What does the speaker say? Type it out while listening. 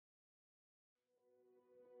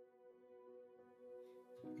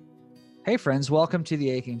Hey friends, welcome to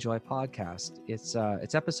the Aching Joy podcast. It's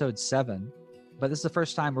episode 7, but this is the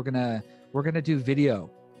first time we're gonna do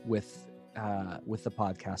video with the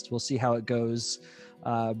podcast. We'll see how it goes.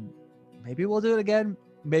 Maybe we'll do it again,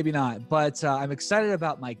 maybe not. But I'm excited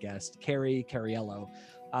about my guest, Carrie Cariello.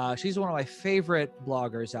 She's one of my favorite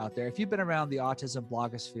bloggers out there. If you've been around the autism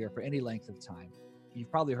blogosphere for any length of time,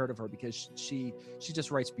 you've probably heard of her because she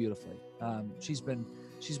just writes beautifully. She's been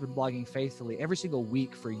blogging faithfully every single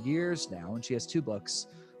week for years now, and she has 2 books.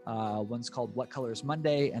 One's called What Color is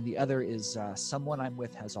Monday, and the other is Someone I'm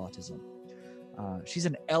With Has Autism. She's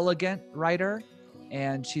an elegant writer,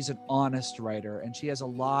 and she's an honest writer, and she has a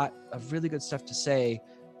lot of really good stuff to say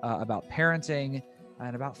about parenting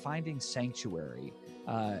and about finding sanctuary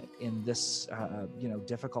in this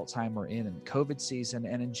difficult time we're in COVID season,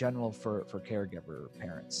 and in general for caregiver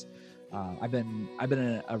parents. I've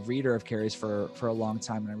been a reader of Carrie's for a long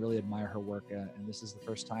time, and I really admire her work. And this is the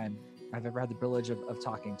first time I've ever had the privilege of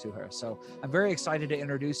talking to her. So I'm very excited to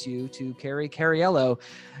introduce you to Carrie Cariello.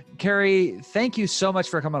 Carrie, thank you so much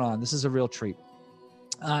for coming on. This is a real treat.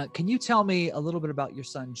 Can you tell me a little bit about your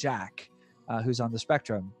son, Jack, who's on the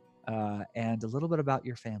spectrum, and a little bit about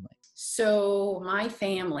your family? So my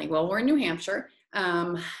family, well, we're in New Hampshire.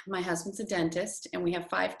 My husband's a dentist, and we have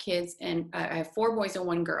 5 kids, and I have 4 boys and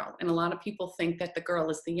 1 girl. And a lot of people think that the girl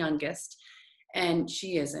is the youngest, and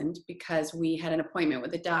she isn't, because we had an appointment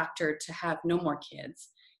with a doctor to have no more kids.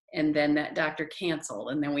 And then that doctor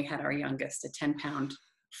canceled, and then we had our youngest, a 10-pound,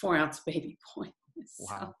 4-ounce baby boy. Wow.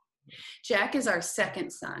 So Jack is our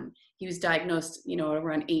second son. He was diagnosed,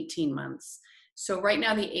 around 18 months. So right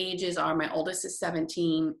now the ages are, my oldest is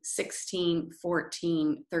 17, 16,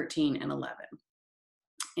 14, 13, and 11.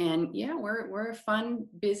 And yeah, we're fun,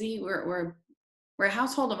 busy. We're a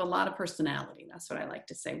household of a lot of personality. That's what I like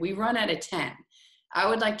to say. We run at a 10. I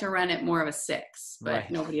would like to run at more of a 6, but Right.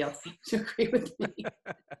 Nobody else seems to agree with me.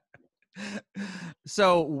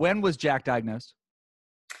 So when was Jack diagnosed?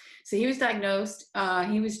 So he was diagnosed,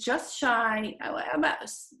 he was just shy, about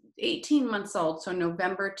 18 months old. So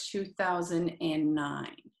November 2009,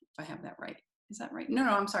 if I have that right. Is that right? No,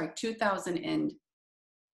 I'm sorry.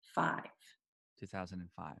 2005.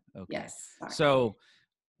 2005. Okay. Yes. Sorry. So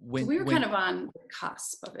we were kind of on the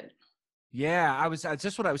cusp of it. Yeah, that's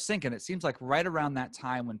just what I was thinking. It seems like right around that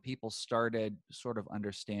time when people started sort of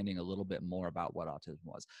understanding a little bit more about what autism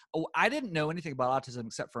was. Oh, I didn't know anything about autism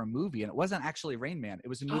except for a movie, and it wasn't actually Rain Man. It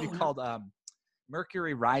was a movie called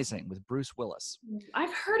Mercury Rising with Bruce Willis.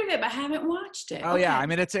 I've heard of it, but I haven't watched it. Oh okay. Yeah, I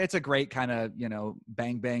mean it's a great kind of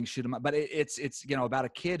bang bang shoot 'em up, but it's about a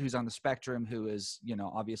kid who's on the spectrum who is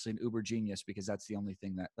obviously an uber genius, because that's the only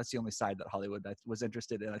side that Hollywood was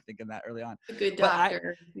interested in, I think, in that early on. A good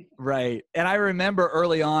doctor. Right, and I remember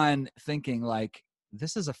early on thinking like,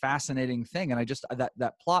 this is a fascinating thing, and I just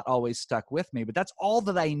that plot always stuck with me, but that's all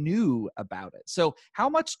that I knew about it. So how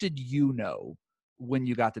much did you know when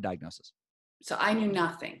you got the diagnosis? So I knew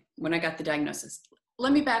nothing when I got the diagnosis.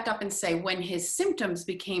 Let me back up and say, when his symptoms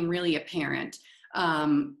became really apparent,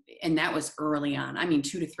 and that was early on, 2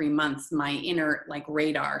 to 3 months, my inner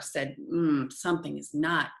radar said, something is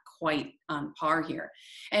not quite on par here.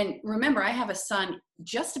 And remember, I have a son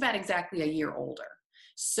just about exactly a year older.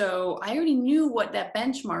 So I already knew what that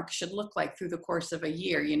benchmark should look like through the course of a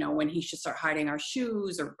year, when he should start hiding our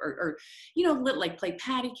shoes or play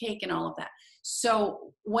patty cake and all of that.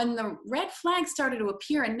 So when the red flags started to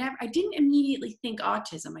appear, I didn't immediately think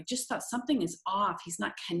autism. I just thought something is off. He's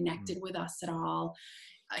not connected with us at all.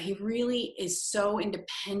 He really is so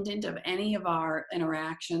independent of any of our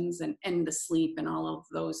interactions and the sleep and all of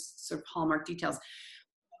those sort of hallmark details.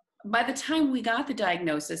 By the time we got the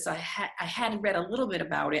diagnosis, I had read a little bit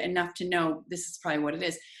about it, enough to know this is probably what it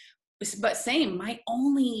is. But my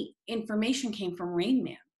only information came from Rain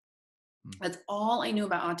Man. That's all I knew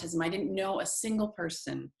about autism. I didn't know a single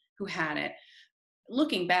person who had it.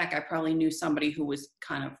 Looking back, I probably knew somebody who was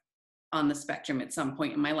kind of on the spectrum at some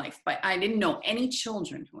point in my life, but I didn't know any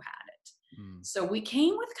children who had it. So we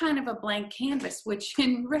came with kind of a blank canvas, which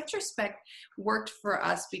in retrospect worked for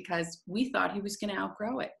us because we thought he was going to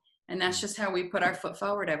outgrow it. And that's just how we put our foot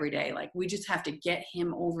forward every day. Like, we just have to get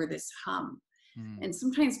him over this hump. And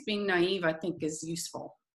sometimes being naive, I think, is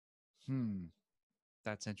useful.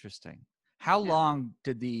 That's interesting. How long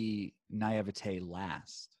did the naivete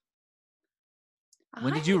last?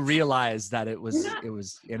 When did you realize that it was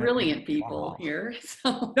brilliant people here?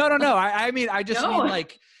 So. No. I mean, when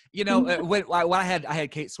I had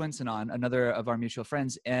Kate Swinson on, another of our mutual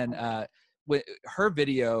friends, and her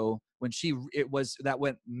video when that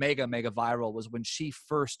went mega viral was when she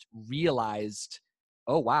first realized,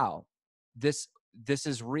 oh wow, this this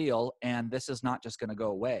is real and this is not just going to go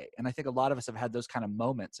away. And I think a lot of us have had those kind of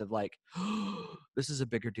moments of like, oh, this is a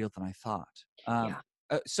bigger deal than I thought. Yeah.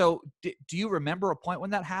 So do you remember a point when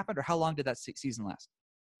that happened, or how long did that season last?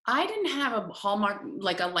 I didn't have a hallmark,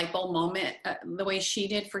 like a light bulb moment the way she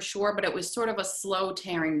did for sure, but it was sort of a slow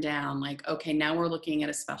tearing down. Like, okay, now we're looking at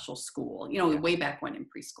a special school, way back when in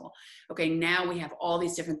preschool. Okay, now we have all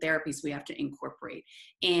these different therapies we have to incorporate.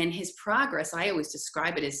 And his progress, I always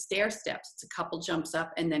describe it as stair steps. It's a couple jumps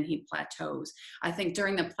up and then he plateaus. I think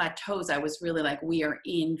during the plateaus, I was really like, we are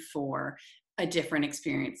in for a different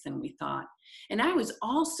experience than we thought. And I was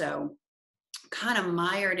also kind of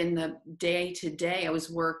mired in the day to day. I was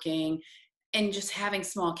working and just having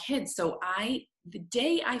small kids. So the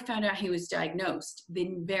day I found out he was diagnosed,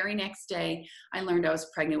 the very next day I learned I was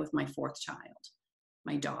pregnant with my fourth child,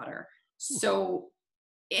 my daughter. So,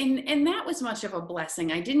 and that was much of a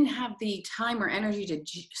blessing. I didn't have the time or energy to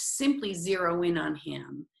simply zero in on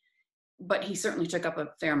him, but he certainly took up a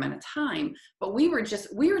fair amount of time. But we were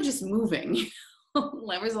just moving.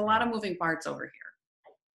 There was a lot of moving parts over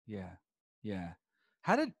here. Yeah. Yeah.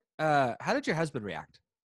 How did your husband react?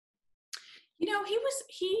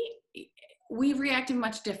 We reacted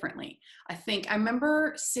much differently. I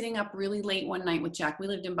remember sitting up really late one night with Jack. We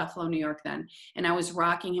lived in Buffalo, New York then. And I was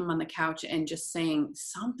rocking him on the couch and just saying,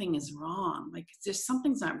 something is wrong. Like,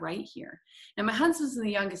 something's not right here. And my husband's the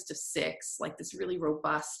youngest of 6, like this really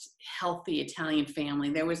robust, healthy Italian family.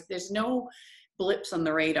 There's no blips on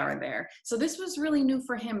the radar there. So this was really new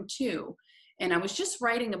for him too. And I was just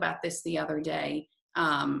writing about this the other day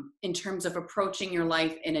in terms of approaching your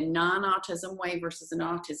life in a non-autism way versus an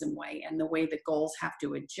autism way, and the way that goals have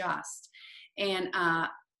to adjust. And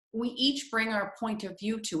we each bring our point of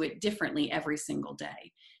view to it differently every single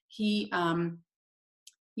day. He, in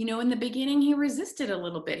the beginning, he resisted a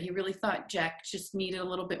little bit. He really thought Jack just needed a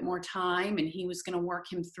little bit more time and he was going to work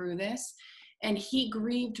him through this. And he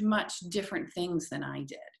grieved much different things than I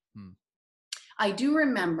did. I do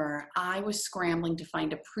remember I was scrambling to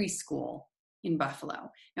find a preschool in Buffalo.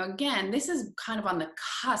 Now, again, this is kind of on the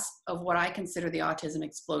cusp of what I consider the autism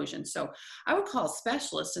explosion. So I would call a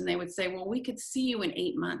specialist and they would say, well, we could see you in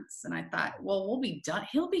 8 months. And I thought, well, we'll be done.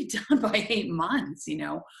 He'll be done by 8 months,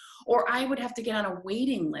 or I would have to get on a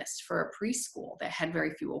waiting list for a preschool that had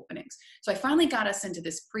very few openings. So I finally got us into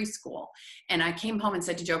this preschool and I came home and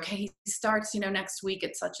said to Joe, okay, he starts, next week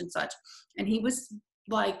at such and such. And he was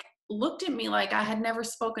like, looked at me like I had never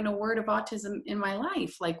spoken a word of autism in my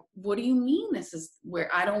life. Like, what do you mean this is where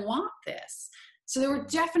I don't want this? So there were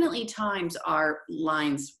definitely times our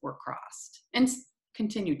lines were crossed and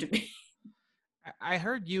continue to be. I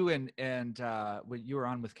heard you and when you were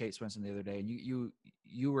on with Kate Swenson the other day, and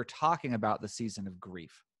you were talking about the season of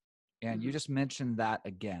grief, and you just mentioned that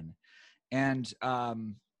again. And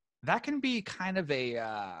that can be kind of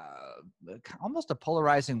almost a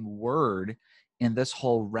polarizing word in this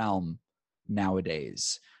whole realm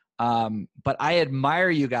nowadays. But I admire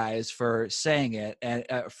you guys for saying it and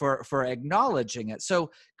for acknowledging it. So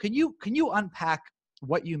can you unpack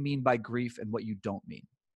what you mean by grief and what you don't mean?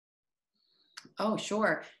 Oh,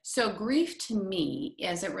 sure. So grief to me,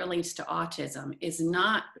 as it relates to autism, is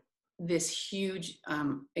not this huge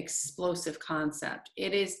explosive concept.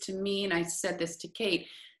 It is to me, and I said this to Kate,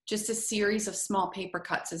 just a series of small paper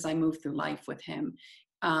cuts as I move through life with him.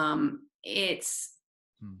 It's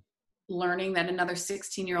learning that another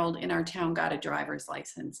 16-year-old in our town got a driver's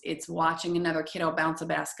license. It's watching another kiddo bounce a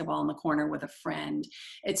basketball in the corner with a friend.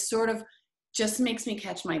 It sort of just makes me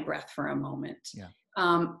catch my breath for a moment. Yeah.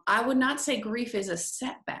 I would not say grief is a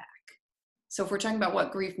setback. So if we're talking about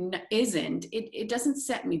what grief isn't, it doesn't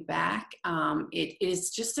set me back. It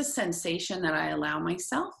is just a sensation that I allow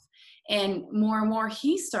myself. And more,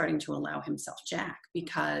 he's starting to allow himself, Jack,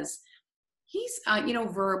 because he's,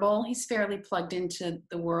 verbal. He's fairly plugged into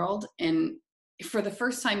the world. And for the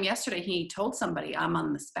first time yesterday, he told somebody, I'm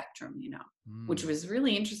on the spectrum, which was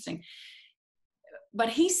really interesting. But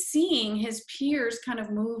he's seeing his peers kind of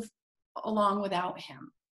move along without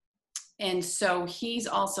him. And so he's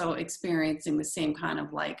also experiencing the same kind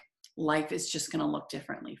of like, life is just going to look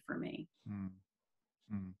differently for me.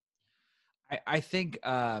 I think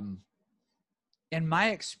in my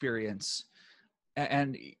experience,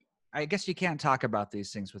 and I guess you can't talk about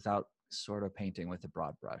these things without sort of painting with a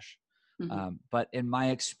broad brush. But in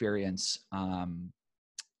my experience,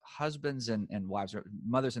 husbands and wives, or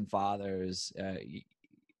mothers and fathers,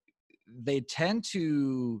 they tend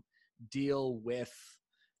to deal with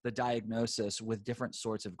the diagnosis with different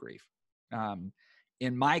sorts of grief.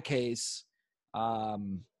 In my case,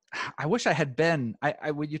 I wish I had been,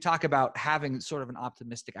 when you talk about having sort of an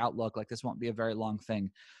optimistic outlook, like this won't be a very long thing.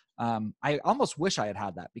 I almost wish I had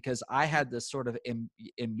had that, because I had this sort of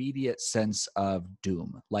immediate sense of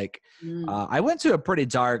doom. Like I went to a pretty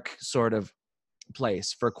dark sort of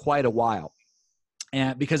place for quite a while,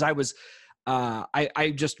 and because I was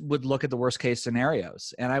I just would look at the worst case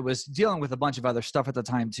scenarios, and I was dealing with a bunch of other stuff at the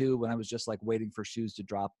time too, when I was just like waiting for shoes to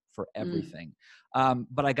drop for everything.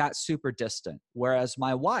 But I got super distant, whereas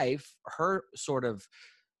my wife, her sort of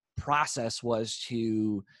process was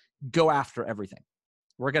to go after everything.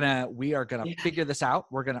 We are gonna figure this out.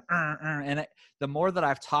 We're gonna the more that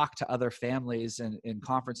I've talked to other families and in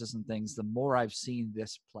conferences and things, the more I've seen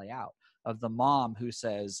this play out, of the mom who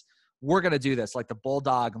says, we're gonna do this, like the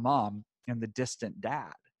bulldog mom and the distant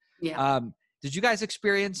dad. Did you guys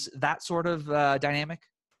experience that sort of dynamic?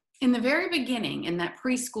 In the very beginning, in that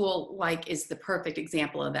preschool, like, is the perfect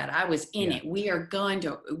example of that. I was in it. We are going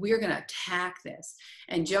to attack this.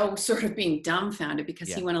 And Joe was sort of being dumbfounded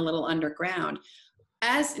because he went a little underground.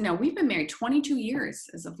 Now we've been married 22 years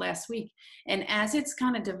as of last week. And as it's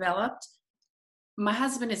kind of developed, my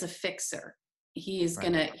husband is a fixer. He's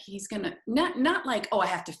gonna not like, oh, I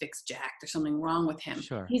have to fix Jack, there's something wrong with him.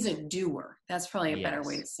 He's a doer. That's probably a better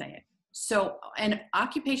way to say it. So an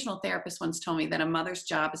occupational therapist once told me that a mother's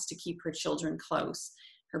job is to keep her children close,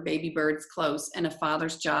 her baby birds close, and a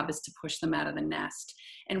father's job is to push them out of the nest.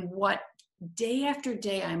 And what day after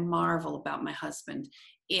day I marvel about my husband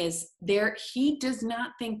is he does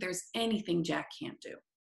not think there's anything Jack can't do.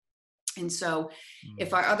 And so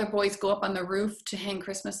if our other boys go up on the roof to hang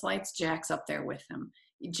Christmas lights, Jack's up there with them.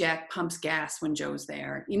 Jack pumps gas when Joe's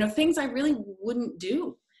there. Things I really wouldn't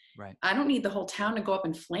do. Right. I don't need the whole town to go up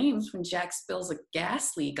in flames when Jack spills a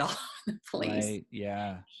gas leak all over the place. Right.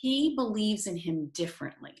 Yeah. He believes in him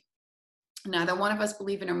differently. Neither one of us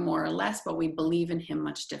believe in him more or less, but we believe in him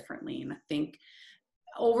much differently. And I think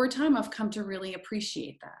over time, I've come to really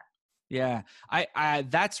appreciate that. Yeah. I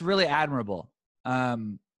that's really admirable.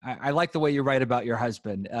 I like the way you write about your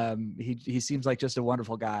husband. He seems like just a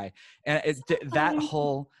wonderful guy. And that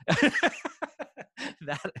whole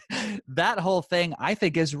that whole thing, I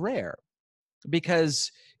think, is rare,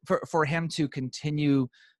 because for him to continue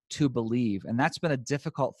to believe, and that's been a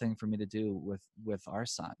difficult thing for me to do with our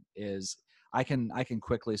son, is I can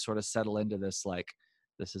quickly sort of settle into this, like,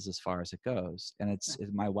 this is as far as it goes. And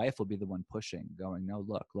my wife will be the one pushing, going, no,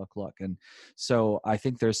 look. And so I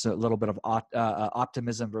think there's a little bit of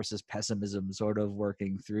optimism versus pessimism sort of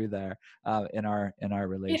working through there in our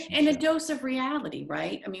relationship. And a dose of reality,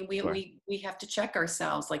 right? I mean, we have to check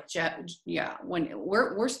ourselves, like, when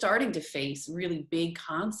we're starting to face really big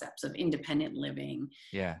concepts of independent living.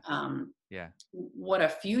 What a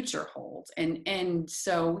future holds. And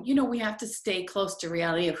so, we have to stay close to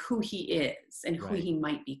reality of who he is and who he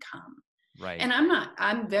might become. Right. And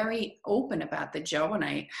I'm very open about that. Joe and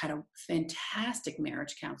I had a fantastic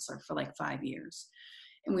marriage counselor for like 5 years.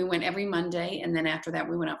 And we went every Monday. And then after that,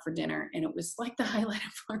 we went out for dinner. And it was like the highlight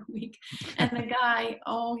of our week. And the guy,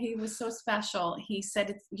 he was so special. He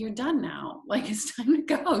said, you're done now. Like, it's time to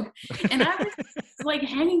go. And I was like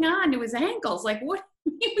hanging on to his ankles. Like, what?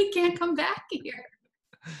 We can't come back here.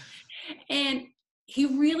 And he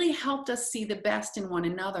really helped us see the best in one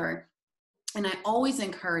another. And I always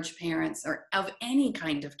encourage parents, or of any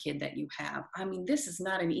kind of kid that you have, I mean, this is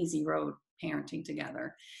not an easy road, parenting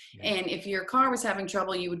together. And if your car was having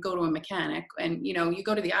trouble, you would go to a mechanic, and you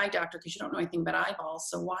go to the eye doctor because you don't know anything about eyeballs.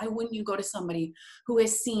 So why wouldn't you go to somebody who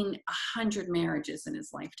has seen 100 marriages in his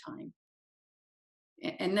lifetime?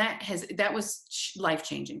 And that was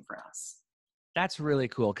life-changing for us. That's really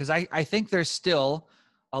cool, because I think there's still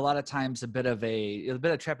a lot of times a bit of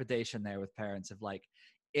trepidation there with parents of, like,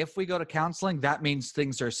 if we go to counseling, that means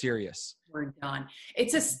things are serious. We're done.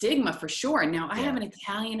 It's a stigma for sure. Now, I have an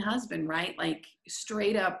Italian husband, right? Like,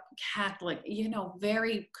 straight up Catholic,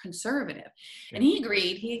 very conservative. And he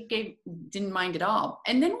agreed. He didn't mind at all.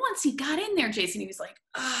 And then once he got in there, Jason, he was like,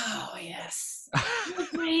 oh, yes. I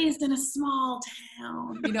was raised in a small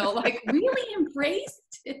town, like, really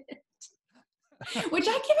embraced it. Which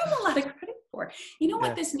I give him a lot of credit for.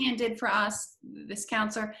 What this man did for us, this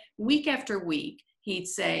counselor, week after week, he'd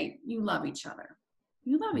say, you love each other.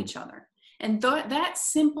 You love each other. And that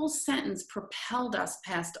simple sentence propelled us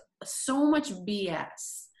past so much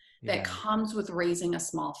BS that comes with raising a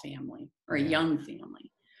small family or a young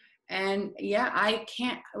family. And I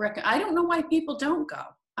don't know why people don't go.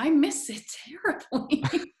 I miss it terribly.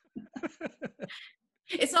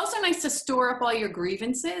 It's also nice to store up all your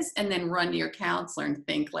grievances and then run to your counselor and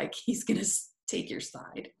think like he's going to take your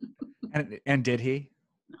side. And did he?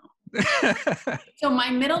 No. So my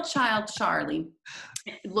middle child, Charlie,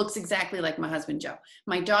 It looks exactly like my husband, Joe.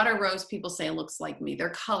 My daughter, Rose, people say looks like me. Their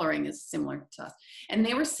coloring is similar to us. And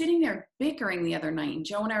they were sitting there bickering the other night. And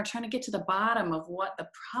Joe and I were trying to get to the bottom of what the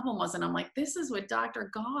problem was. And I'm like, this is what Dr.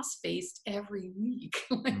 Goss faced every week.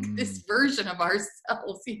 Like this version of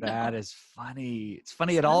ourselves. That is funny. It's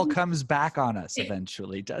funny. It all comes back on us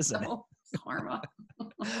eventually, doesn't it? Karma.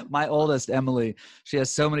 My oldest, Emily, she has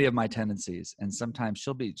so many of my tendencies, and sometimes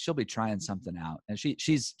she'll be trying something out, and she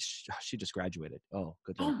just graduated. Oh,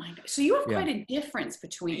 good Lord. Oh my God. So you have quite a difference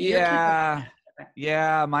between you. Yeah.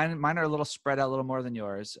 Mine are a little spread out, a little more than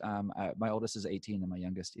yours. My oldest is 18, and my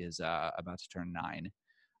youngest is about to turn 9.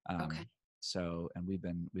 Okay. So, and we've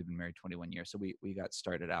been married 21 years, so we got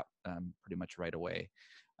started out pretty much right away.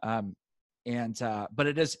 But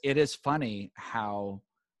it is funny how,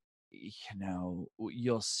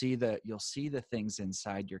 you'll see the things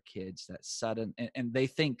inside your kids that sudden, and they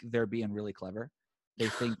think they're being really clever. They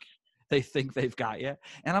think they've got you.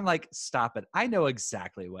 And I'm like, stop it. I know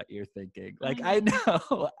exactly what you're thinking. Like,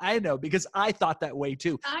 I know because I thought that way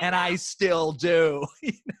too. I still do.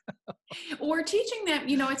 Or teaching them,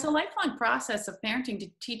 it's a lifelong process of parenting, to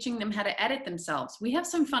teaching them how to edit themselves. We have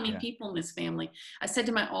some funny people in this family. I said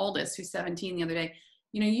to my oldest, who's 17, the other day,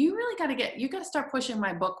 you really got to start pushing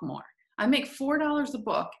my book more. I make $4 a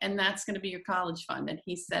book, and that's going to be your college fund. And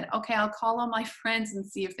he said, okay, I'll call all my friends and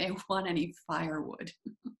see if they want any firewood.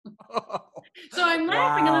 So I'm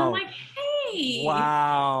laughing and I'm like, hey.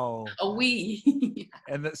 Wow.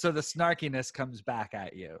 And so the snarkiness comes back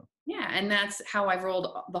at you. Yeah. And that's how I've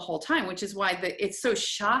rolled the whole time, which is why it's so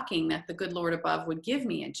shocking that the good Lord above would give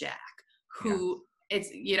me a Jack who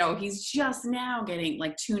he's just now getting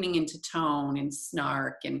like tuning into tone and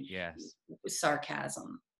snark and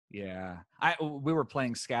sarcasm. Yeah. We were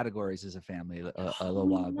playing categories as a family a little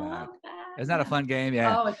while back. Isn't that a fun game?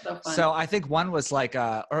 Yeah. Oh, it's so fun. So I think one was like,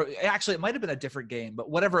 or actually it might've been a different game, but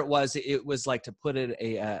whatever it was like to put it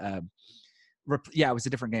it was a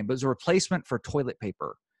different game, but it was a replacement for toilet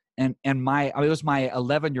paper. And it was my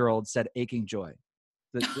 11-year-old said aching joy.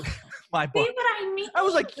 My book. See what I mean? I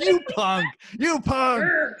was like, you punk.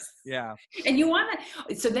 Yeah. And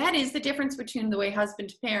so that is the difference between the way husband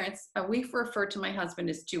to parents. We refer to my husband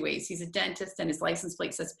as 2 ways. He's a dentist, and his license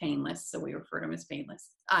plate says painless. So we refer to him as painless.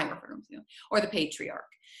 I refer to him as, or the patriarch.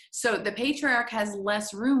 So the patriarch has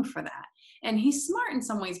less room for that. And he's smart in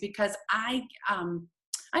some ways because I don't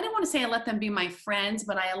want to say I let them be my friends,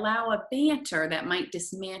 but I allow a banter that might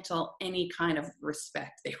dismantle any kind of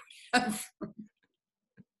respect they would have.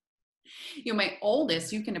 My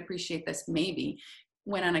oldest, you can appreciate this maybe,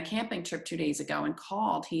 went on a camping trip 2 days ago and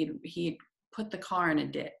called. He had put the car in a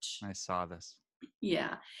ditch. I saw this.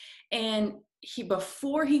 Yeah. And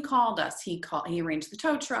before he called us, he arranged the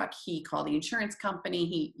tow truck. He called the insurance company.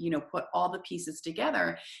 He, put all the pieces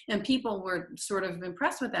together, and people were sort of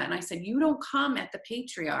impressed with that. And I said, you don't come at the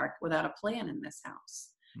patriarch without a plan in this house.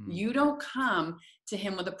 You don't come to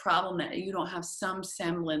him with a problem that you don't have some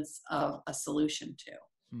semblance of a solution to.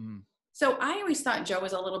 So I always thought Joe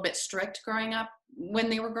was a little bit strict growing up when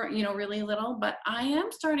they were, really little, but I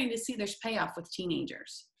am starting to see there's payoff with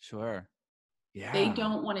teenagers. Sure. Yeah. They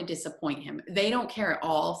don't want to disappoint him. They don't care at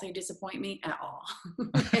all if they disappoint me at all.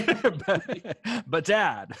 but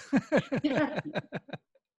Dad,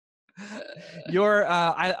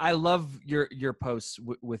 I love your posts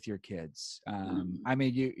with your kids. I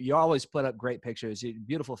mean, you always put up great pictures,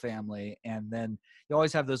 beautiful family. And then you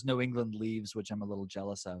always have those New England leaves, which I'm a little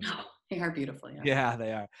jealous of. They are beautiful. Yeah,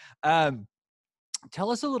 they are.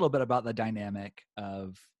 Tell us a little bit about the dynamic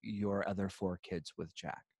of your other 4 kids with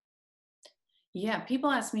Jack. Yeah,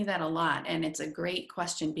 people ask me that a lot, and it's a great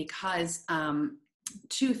question because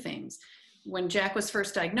 2 things. When Jack was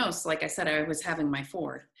first diagnosed, like I said, I was having my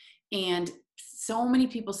 4th, and so many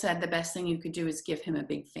people said the best thing you could do is give him a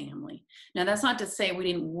big family. Now, that's not to say we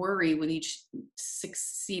didn't worry with each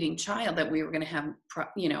succeeding child that we were going to have,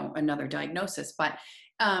 another diagnosis, but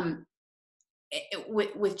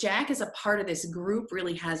with Jack as a part of this group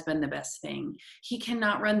really has been the best thing. He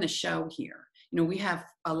cannot run the show here. We have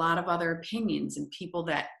a lot of other opinions and people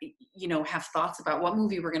that, have thoughts about what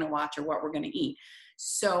movie we're going to watch or what we're going to eat.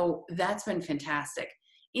 So that's been fantastic.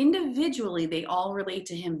 Individually, they all relate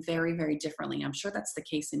to him very, very differently. I'm sure that's the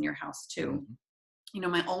case in your house too.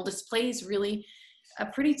 My oldest plays really a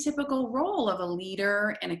pretty typical role of a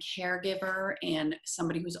leader and a caregiver and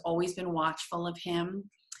somebody who's always been watchful of him.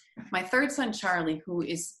 My 3rd son, Charlie, who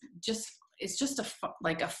is just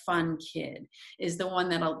a fun kid, is the one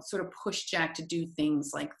that'll sort of push Jack to do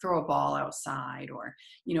things like throw a ball outside or,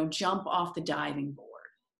 jump off the diving board.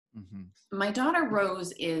 My daughter,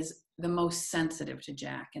 Rose, is the most sensitive to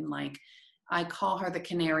Jack. And I call her the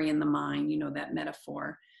canary in the mine, that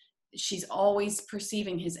metaphor. She's always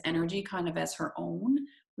perceiving his energy kind of as her own,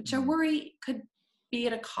 which I worry could be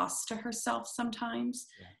at a cost to herself sometimes.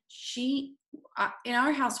 In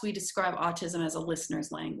our house, we describe autism as a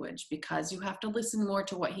listener's language, because you have to listen more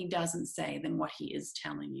to what he doesn't say than what he is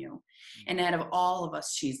telling you. And out of all of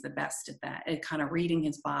us, she's the best at that, at kind of reading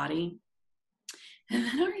his body. And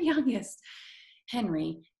then our youngest,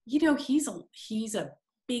 Henry, he's a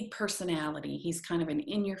big personality. He's kind of an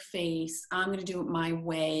in your face, I'm going to do it my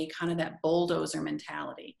way, kind of that bulldozer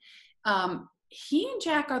mentality. He and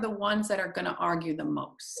Jack are the ones that are going to argue the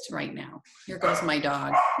most right now. Here goes my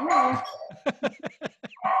dog. Hello.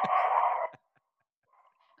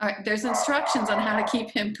 All right, there's instructions on how to keep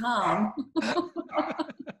him calm.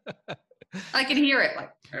 I can hear it.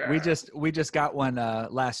 We just got one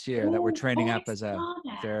last year that we're training up as a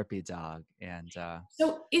therapy dog, and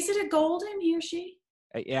so is it a golden, he or she?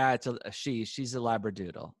 Yeah, it's a she. She's a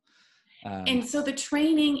Labradoodle. And so the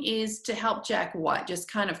training is to help Jack what?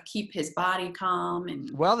 Just kind of keep his body calm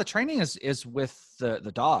and. Well, the training is with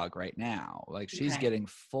the dog right now. Like she's getting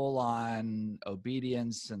full on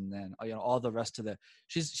obedience, and then all the rest of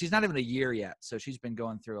she's not even a year yet, so she's been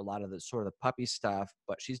going through a lot of the sort of the puppy stuff,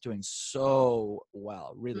 but she's doing so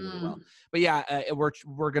well, really well. But yeah,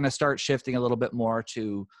 we're gonna start shifting a little bit more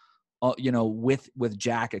to. With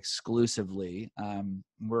Jack exclusively.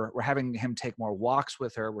 We're having him take more walks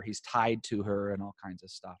with her where he's tied to her and all kinds of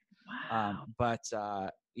stuff. Wow. But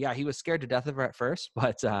he was scared to death of her at first,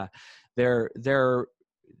 but they're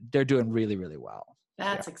doing really, really well.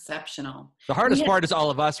 That's exceptional. The hardest part is all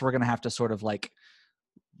of us. We're going to have to sort of like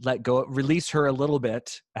let go, release her a little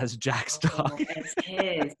bit as Jack's dog. As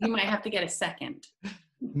his. You might have to get a second.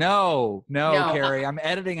 No, Carrie, I'm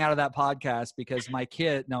editing out of that podcast because my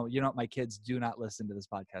kids do not listen to this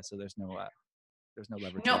podcast. So there's no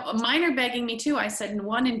leverage. No, mine are begging me too. I said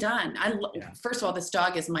one and done. First of all, this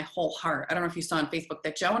dog is my whole heart. I don't know if you saw on Facebook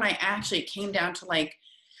that Joe and I actually came down to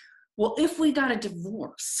well, if we got a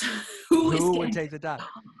divorce, who would take the dog?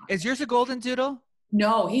 Is yours a golden doodle?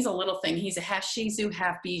 No, he's a little thing. He's a half Shih Tzu,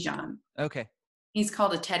 half Bichon. Okay. He's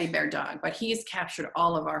called a teddy bear dog, but he's captured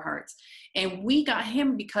all of our hearts. And we got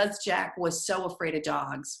him because Jack was so afraid of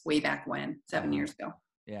dogs way back when, 7 years ago.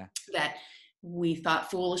 Yeah. That we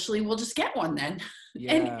thought foolishly, we'll just get one then.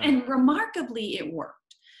 Yeah. And remarkably, it worked.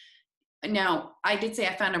 Now, I did say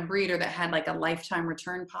I found a breeder that had a lifetime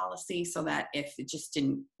return policy so that if it just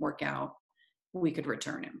didn't work out, we could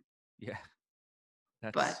return him. Yeah.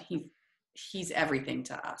 But he's everything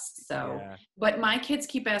to us. So, But my kids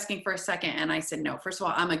keep asking for a second. And I said, no, first of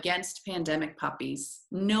all, I'm against pandemic puppies.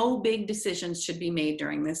 No big decisions should be made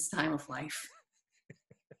during this time of life.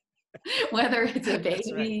 Whether it's a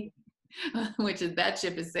baby, which is that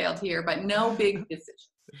ship has sailed here, but no big decisions.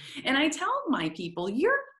 And I tell my people,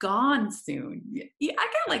 you're gone soon. I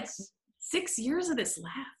got 6 years of this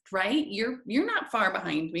left, right? You're not far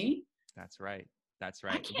behind me. That's right.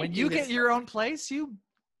 When you get your own place, you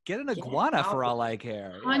get an iguana for all I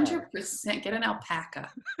care. 100%. Get an alpaca.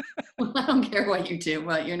 I don't care what you do,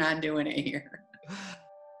 but you're not doing it here.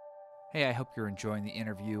 Hey, I hope you're enjoying the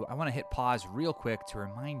interview. I want to hit pause real quick to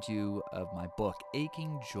remind you of my book,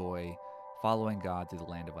 Aching Joy, Following God Through the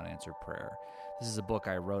Land of Unanswered Prayer. This is a book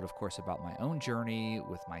I wrote, of course, about my own journey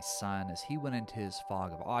with my son. As he went into his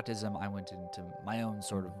fog of autism, I went into my own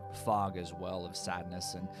sort of fog as well of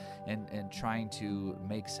sadness and trying to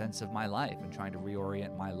make sense of my life and trying to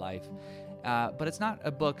reorient my life. But it's not a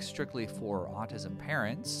book strictly for autism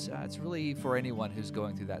parents. It's really for anyone who's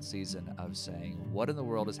going through that season of saying, what in the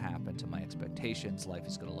world has happened to my expectations? Life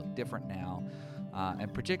is going to look different now.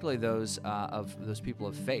 And particularly those people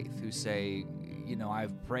of faith who say,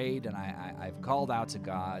 I've prayed and I've called out to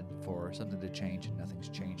God for something to change and nothing's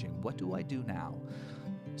changing. What do I do now?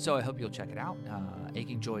 So I hope you'll check it out,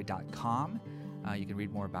 achingjoy.com. You can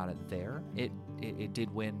read more about it there. It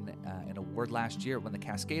did win an award last year. It won the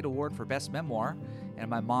Cascade Award for Best Memoir, and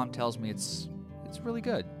my mom tells me it's really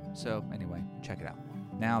good. So anyway, check it out.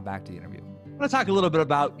 Now back to the interview. I want to talk a little bit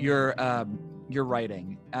about your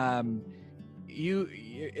writing.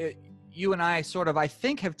 You and I sort of, I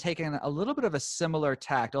think, have taken a little bit of a similar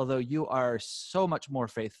tact, although you are so much more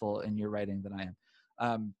faithful in your writing than I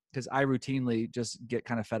am. Because I routinely just get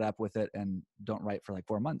kind of fed up with it and don't write for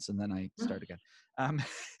 4 months, and then I start again.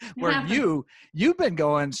 Where you've been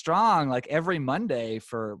going strong every Monday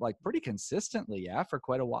for pretty consistently, for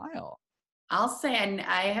quite a while. I'll say, and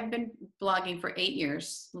I have been blogging for 8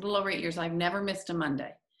 years, a little over 8 years. I've never missed a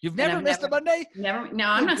Monday. You've never missed a Monday? Never.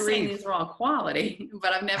 Now, I'm not saying these are all quality,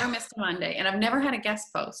 but I've never missed a Monday. And I've never had a guest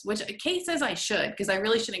post, which Kate says I should, because I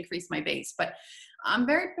really should increase my base. But I'm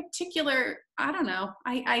very particular. I don't know.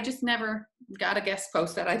 I just never got a guest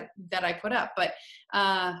post that I put up, but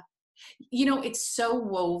it's so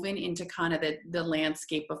woven into kind of the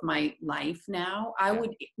landscape of my life now. I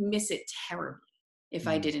would miss it terribly if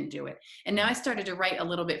I didn't do it. And now I started to write a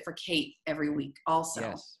little bit for Kate every week also.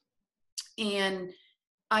 Yes. And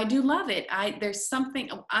I do love it. There's something,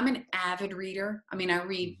 I'm an avid reader. I mean, I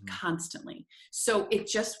read constantly. So it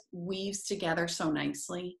just weaves together so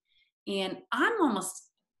nicely. And I'm almost,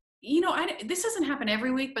 this doesn't happen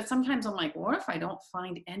every week, but sometimes I'm like, what if I don't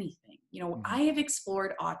find anything? I have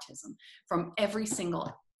explored autism from every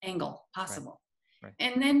single angle possible. Right.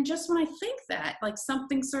 And then just when I think that, like,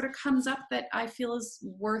 something sort of comes up that I feel is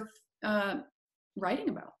worth writing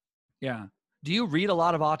about. Yeah. Do you read a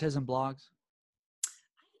lot of autism blogs?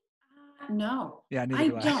 No. Yeah,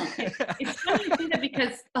 neither do I. Don't. It's funny you say that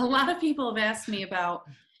because a lot of people have asked me about,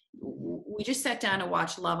 we just sat down to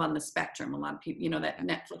watch Love on the Spectrum. A lot of people, that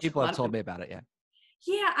Netflix. People have told me about it, yeah.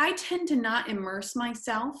 Yeah, I tend to not immerse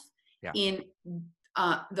myself in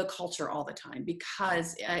the culture all the time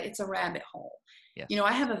because it's a rabbit hole. Yes.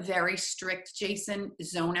 I have a very strict, Jason,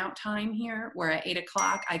 zone out time here where at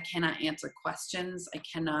 8:00, I cannot answer questions. I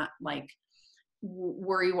cannot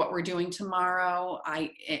worry what we're doing tomorrow.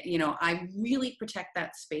 I really protect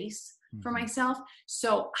that space for myself.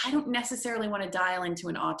 So I don't necessarily want to dial into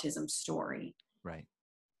an autism story. Right.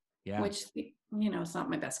 Yeah. Which, it's not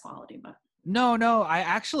my best quality, but. No, I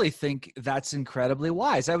actually think that's incredibly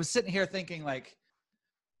wise. I was sitting here thinking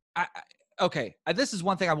this is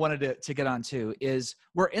one thing I wanted to get on to is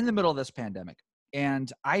we're in the middle of this pandemic.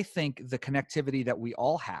 And I think the connectivity that we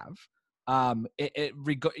all have,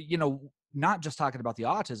 not just talking about the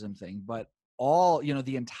autism thing, but all,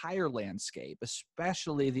 the entire landscape,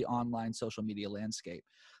 especially the online social media landscape,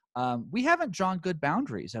 we haven't drawn good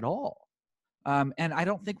boundaries at all. And I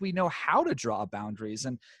don't think we know how to draw boundaries.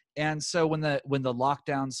 And so when the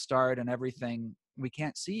lockdowns start and everything, we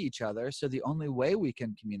can't see each other. So the only way we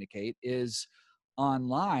can communicate is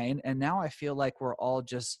online. And now I feel like we're all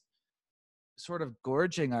just sort of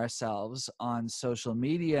gorging ourselves on social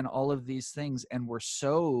media and all of these things. And we're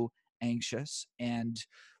so anxious and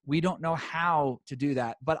we don't know how to do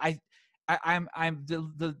that. But I'm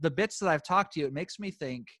the bits that I've talked to you, it makes me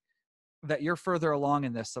think that you're further along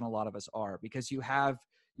in this than a lot of us are, because you have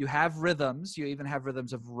rhythms. You even have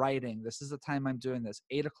rhythms of writing. This is the time I'm doing this.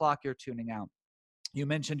 8:00, you're tuning out. You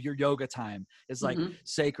mentioned your yoga time is like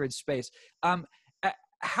sacred space.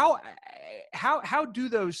 How do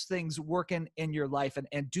those things work in your life,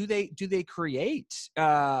 and do they create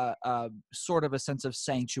sort of a sense of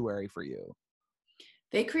sanctuary for you?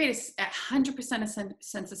 They create 100% a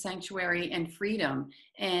sense of sanctuary and freedom,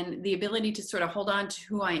 and the ability to sort of hold on to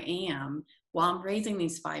who I am while I'm raising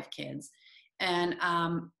these 5 kids. And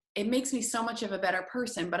it makes me so much of a better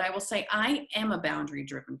person. But I will say I am a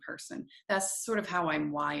boundary-driven person. That's sort of how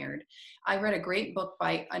I'm wired. I read a great book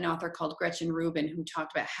by an author called Gretchen Rubin who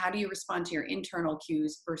talked about how do you respond to your internal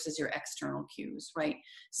cues versus your external cues, right?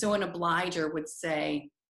 So an obliger would say,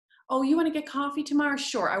 oh, you want to get coffee tomorrow?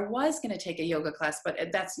 Sure. I was going to take a yoga class, but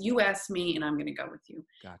you asked me and I'm going to go with you.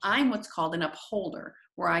 Gotcha. I'm what's called an upholder,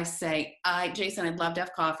 where I say, Jason, I'd love to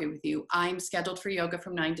have coffee with you. I'm scheduled for yoga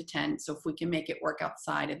from 9 to 10. So if we can make it work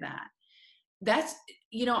outside of that. That's,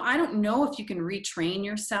 I don't know if you can retrain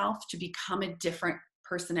yourself to become a different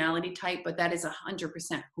personality type, but that is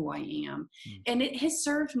 100% who I am. And it has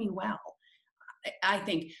served me well. I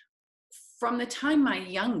think from the time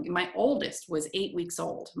my oldest was 8 weeks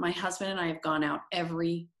old, my husband and I have gone out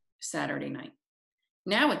every Saturday night.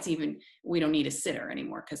 Now we don't need a sitter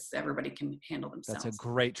anymore because everybody can handle themselves. That's a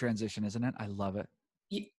great transition, isn't it? I love it.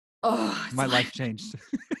 My life changed.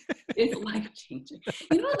 It's life-changing.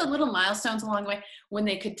 The little milestones along the way when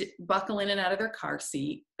they could buckle in and out of their car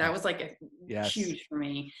seat. That was like huge for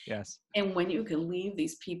me. Yes. And when you could leave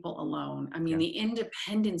these people alone, I mean, the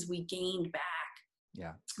independence we gained back.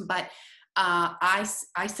 Yeah. But I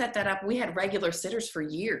set that up. We had regular sitters for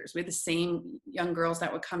years. We had the same young girls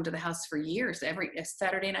that would come to the house for years, every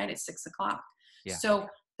Saturday night at 6:00. Yeah. So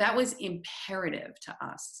that was imperative to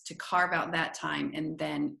us to carve out that time, and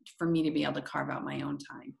then for me to be able to carve out my own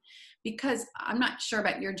time. Because I'm not sure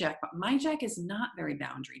about your Jack, but my Jack is not very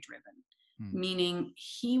boundary driven, meaning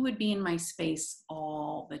he would be in my space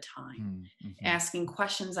all the time, asking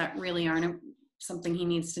questions that really aren't something he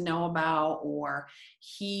needs to know about, or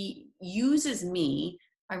he uses me.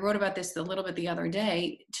 I wrote about this a little bit the other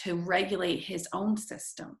day to regulate his own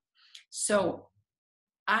system. So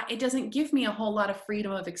it doesn't give me a whole lot of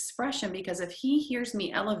freedom of expression, because if he hears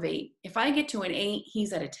me elevate, if I get to an 8,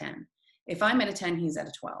 he's at a 10. If I'm at a 10, he's at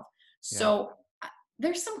a 12. So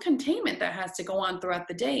there's some containment that has to go on throughout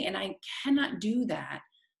the day. And I cannot do that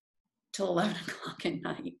till 11 o'clock at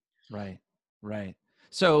night. Right. Right.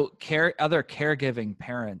 So other caregiving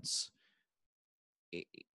parents,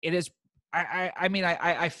 it is, I mean,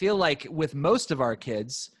 I feel like with most of our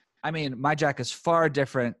kids, I mean, my Jack is far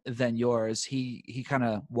different than yours. He kind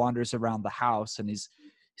of wanders around the house and he's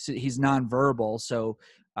nonverbal. So,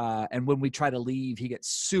 and when we try to leave, he gets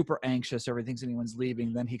super anxious. Everything's anyone's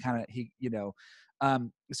leaving. Then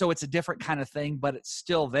so it's a different kind of thing, but it's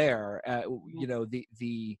still there.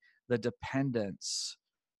 The dependence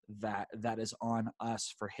that is on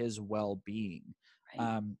us for his well-being.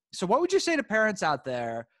 Right. So what would you say to parents out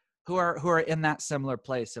there who are in that similar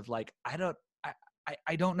place of like, I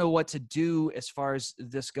don't know what to do as far as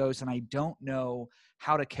this goes, and I don't know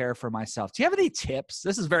how to care for myself. Do you have any tips?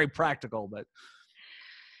 This is very practical, but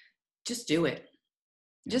just do it.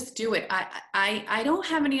 Just do it. I don't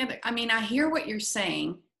have any other, I mean, I hear what you're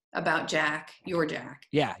saying about Jack, your Jack.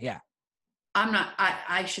 Yeah. Yeah.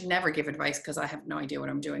 I should never give advice because I have no idea what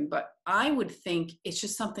I'm doing, but I would think it's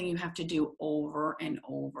just something you have to do over and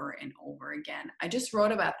over and over again. I just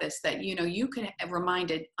wrote about this, that, you could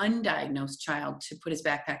remind an undiagnosed child to put his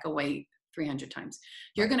backpack away 300 times.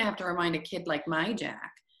 You're going to have to remind a kid like my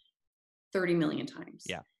Jack 30 million times.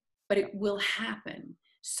 Yeah. But it will happen.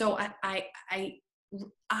 So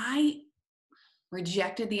I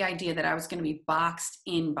rejected the idea that I was going to be boxed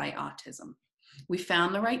in by autism. We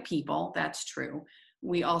found the right people. That's true.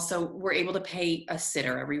 We also were able to pay a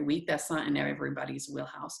sitter every week. That's not in everybody's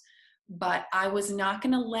wheelhouse. But I was not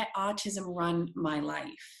going to let autism run my life.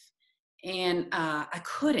 And I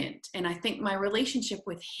couldn't. And I think my relationship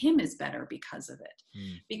with him is better because of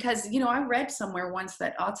it. Because, I read somewhere once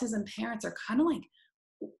that autism parents are kind of like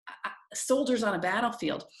soldiers on a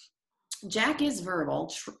battlefield. Jack is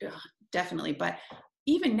verbal, definitely. But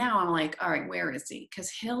even now I'm like, all right, where is he? Because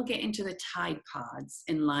he'll get into the Tide Pods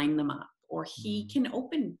and line them up, or he can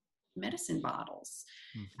open medicine bottles.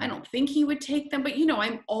 I don't think he would take them, but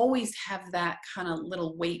I always have that kind of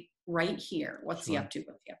little weight right here. What's he up to?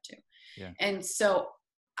 What's he up to? Yeah. And so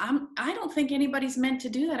I don't think anybody's meant to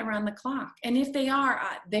do that around the clock. And if they are,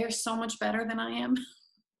 they're so much better than I am.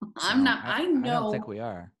 I don't think we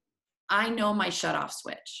are. I know my shut off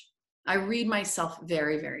switch. I read myself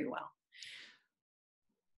very, very well.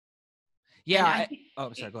 Yeah.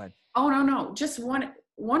 Sorry, go ahead. Oh, no. Just one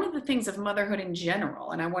of the things of motherhood in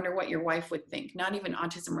general, and I wonder what your wife would think, not even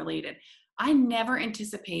autism related. I never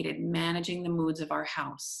anticipated managing the moods of our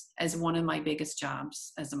house as one of my biggest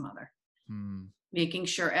jobs as a mother. Making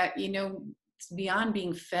sure, beyond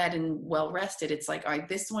being fed and well rested, it's like, all right,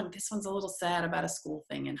 this one's a little sad about a school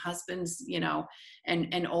thing, and husbands,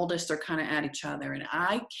 and oldest are kind of at each other. And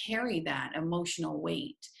I carry that emotional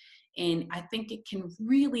weight. And I think it can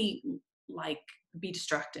really be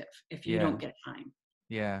destructive if you don't get time.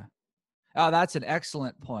 Yeah. Oh, that's an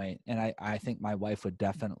excellent point. And I think my wife would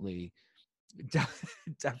definitely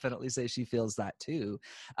say she feels that too.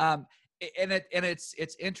 And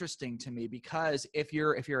it's interesting to me because if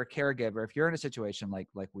you're a caregiver, if you're in a situation like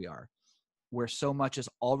we are, where so much is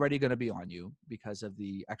already going to be on you because of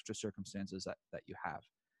the extra circumstances that you have,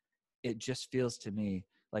 it just feels to me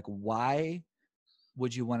like, why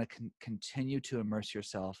would you want to continue to immerse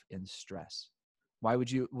yourself in stress? Why would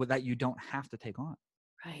that you don't have to take on?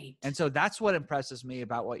 Right. And so that's what impresses me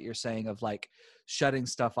about what you're saying of like shutting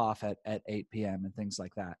stuff off at 8 p.m. and things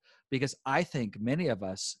like that. Because I think many of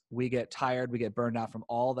us, we get tired, we get burned out from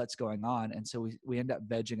all that's going on. And so we end up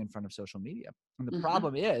vegging in front of social media. And the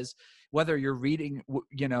problem is, whether you're reading,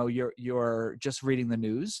 you're just reading the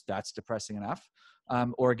news, that's depressing enough.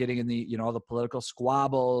 Or getting in the, all the political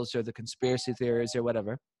squabbles or the conspiracy theories or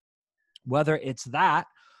whatever, whether it's that,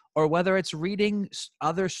 or whether it's reading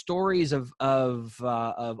other stories of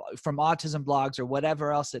from autism blogs or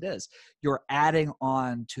whatever else it is, you're adding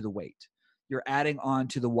on to the weight. You're adding on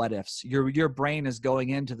to the what ifs. Your brain is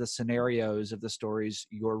going into the scenarios of the stories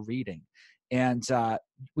you're reading. And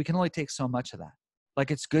we can only take so much of that. Like,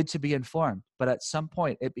 it's good to be informed, but at some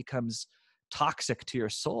point it becomes toxic to your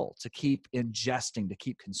soul to keep ingesting, to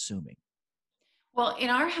keep consuming. Well, in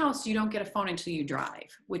our house, you don't get a phone until you drive,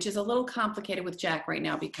 which is a little complicated with Jack right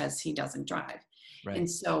now because he doesn't drive. Right.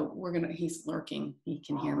 And so he's lurking. He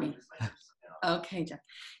can hear me. Okay, Jack.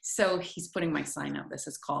 So he's putting my sign up. This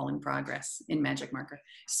is call in progress in magic marker.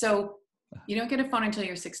 So you don't get a phone until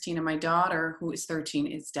you're 16. And my daughter, who is 13,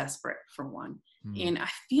 is desperate for one. And I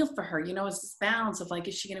feel for her, it's this balance of like,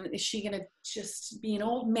 is she gonna just be an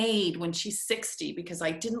old maid when she's 60 because I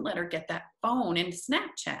didn't let her get that phone and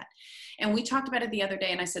Snapchat. And we talked about it the other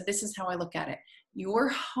day, and I said, this is how I look at it. Your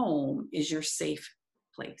home is your safe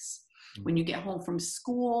place. When you get home from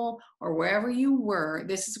school or wherever you were,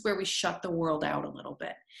 this is where we shut the world out a little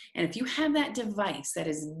bit. And if you have that device that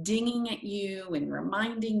is dinging at you and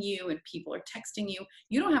reminding you, and people are texting you,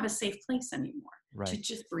 you don't have a safe place anymore to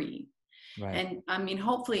just breathe. Right. And I mean,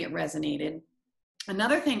 hopefully it resonated.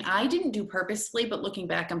 Another thing I didn't do purposely, but looking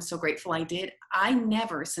back, I'm so grateful I did. I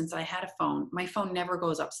never, since I had a phone, my phone never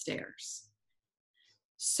goes upstairs.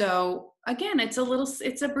 So again, it's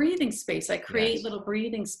a breathing space. I create little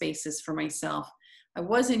breathing spaces for myself. I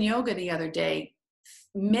was in yoga the other day,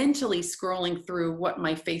 mentally scrolling through what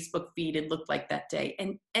my Facebook feed had looked like that day.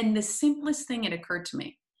 And the simplest thing, it occurred to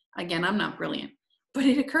me, again, I'm not brilliant, but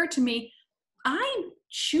it occurred to me, I'm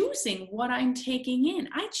choosing what I'm taking in.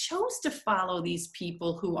 I chose to follow these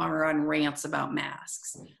people who are on rants about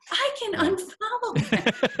masks. I can unfollow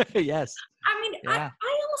them. Yes. I mean, I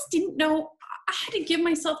almost didn't know. I had to give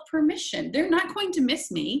myself permission. They're not going to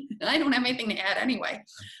miss me. I don't have anything to add anyway.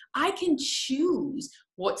 I can choose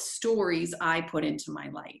what stories I put into my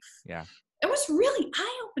life. Yeah. It was really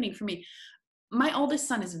eye-opening for me. My oldest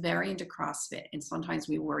son is very into CrossFit, and sometimes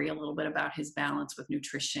we worry a little bit about his balance with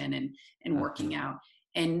nutrition and working out.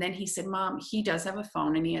 And then he said, Mom, he does have a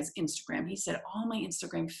phone and he has Instagram. He said, all my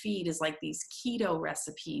Instagram feed is like these keto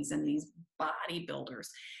recipes and these bodybuilders.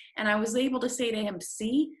 And I was able to say to him,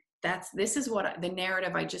 see, this is what the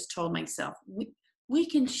narrative I just told myself. We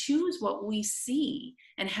can choose what we see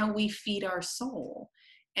and how we feed our soul.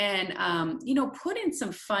 And, put in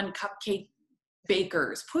some fun cupcake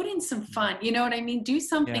bakers, put in some fun, you know what I mean? Do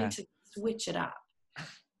something to switch it up.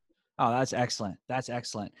 Oh, that's excellent. That's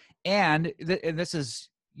excellent. And this is,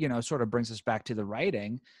 sort of brings us back to the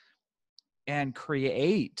writing and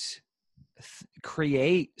create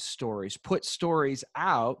stories, put stories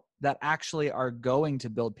out that actually are going to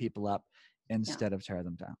build people up instead of tear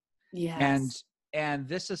them down. Yes. And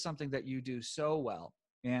this is something that you do so well.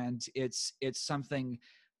 And it's something,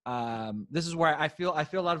 this is where I feel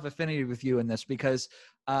a lot of affinity with you in this, because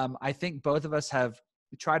I think both of us have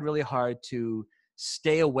tried really hard to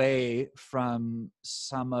stay away from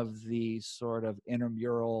some of the sort of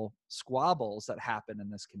intramural squabbles that happen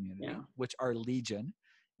in this community, which are legion.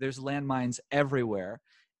 There's landmines everywhere.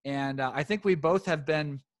 And I think we both have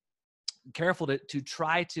been careful to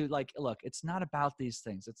try to look, it's not about these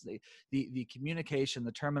things. It's the communication,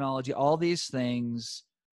 the terminology, all these things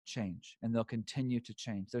change and they'll continue to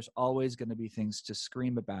change. There's always going to be things to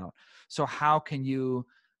scream about. So how can you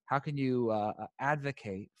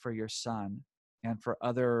advocate for your son and for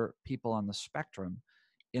other people on the spectrum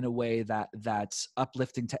in a way that's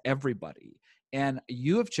uplifting to everybody? And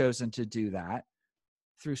you have chosen to do that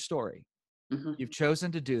through story. Mm-hmm. You've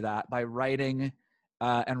chosen to do that by writing,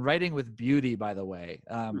 and writing with beauty, by the way.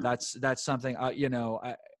 That's something, a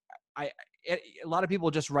lot of people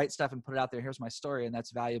just write stuff and put it out there. Here's my story, and that's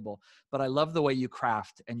valuable. But I love the way you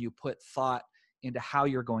craft and you put thought into how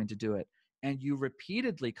you're going to do it. And you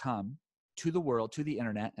repeatedly come to the world, to the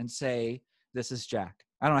internet, and say, this is Jack.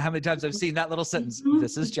 I don't know how many times I've seen that little sentence,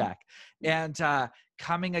 this is Jack. And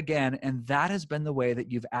coming again, and that has been the way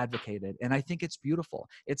that you've advocated. And I think it's beautiful.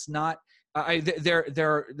 It's not,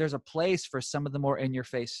 there's a place for some of the more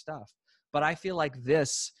in-your-face stuff. But I feel like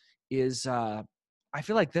this is the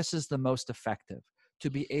most effective, to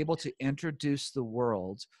be able to introduce the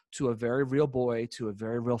world to a very real boy, to a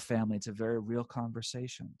very real family, to very real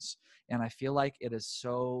conversations. And I feel like it is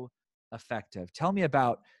so effective. Tell me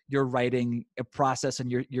about your writing process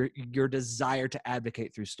and your desire to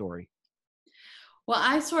advocate through story. Well,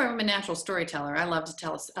 I'm a natural storyteller. I love to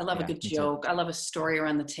tell. I love a good joke. I love a story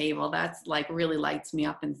around the table. That's really lights me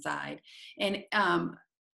up inside. And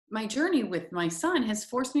my journey with my son has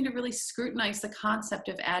forced me to really scrutinize the concept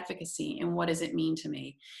of advocacy and what does it mean to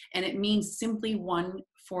me. And it means simply one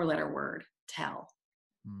 4-letter word: tell.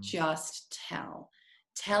 Just tell.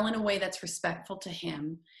 Tell in a way that's respectful to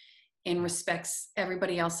him and respects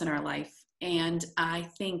everybody else in our life. And I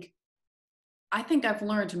think I've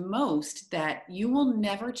learned most that you will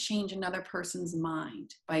never change another person's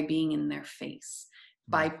mind by being in their face,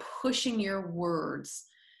 by pushing your words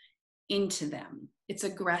into them. It's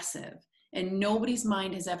aggressive, and nobody's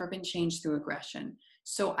mind has ever been changed through aggression.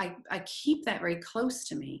 So I keep that very close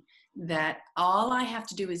to me, that all I have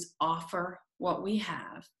to do is offer what we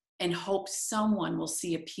have and hope someone will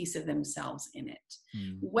see a piece of themselves in it,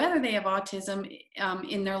 whether they have autism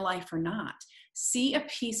in their life or not. See a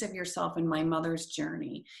piece of yourself in my mother's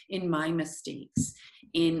journey, in my mistakes,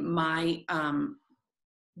 in my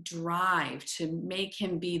drive to make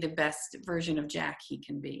him be the best version of Jack he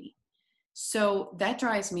can be. So that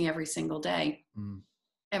drives me every single day.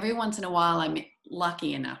 Every once in a while, I'm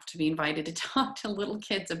lucky enough to be invited to talk to little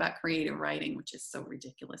kids about creative writing, which is so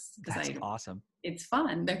ridiculous That's awesome. It's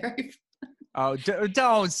fun. They're very Oh,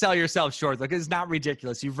 don't sell yourself short. Like, it's not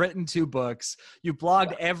ridiculous. You've written 2 books. You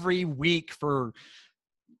blogged every week for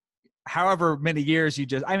however many years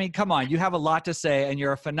I mean, come on, you have a lot to say and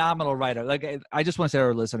you're a phenomenal writer. Like, I just want to say to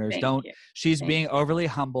our listeners, Thank you. She's being overly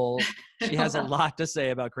humble. She has a Well, lot to say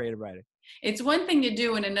about creative writing. it's one thing to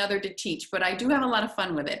do and another to teach, but I do have a lot of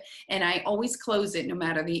fun with it. And I always close it no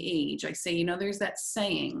matter the age. I say, there's that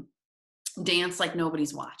saying, dance like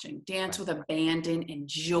nobody's watching. Dance with abandon and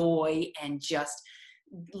joy and just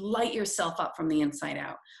light yourself up from the inside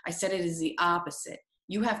out. I said it is the opposite.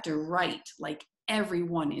 You have to write like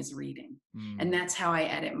everyone is reading. And that's how I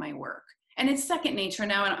edit my work. And it's second nature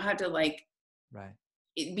now. I don't have to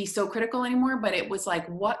be so critical anymore, but it was like,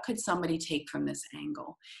 what could somebody take from this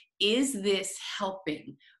angle? Is this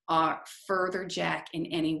helping further Jack in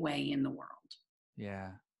any way in the world? Yeah.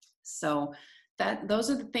 So those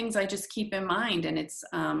are the things I just keep in mind. And it's,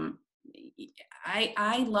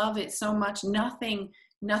 I love it so much. Nothing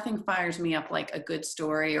fires me up like a good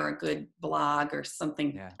story or a good blog or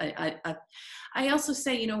something. Yeah. I also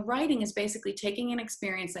say, writing is basically taking an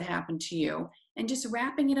experience that happened to you and just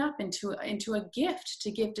wrapping it up into a gift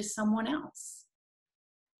to give to someone else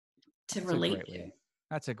to relate to.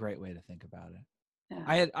 That's a great way to think about it.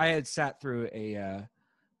 Yeah. I had sat through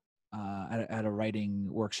at a writing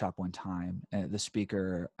workshop one time. The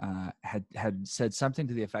speaker had said something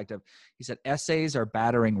to the effect of, he said, essays are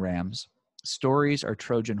battering rams, stories are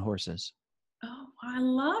Trojan horses. Oh, I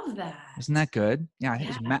love that. Isn't that good? Yeah, I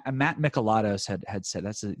think it was Matt Michelatos had said,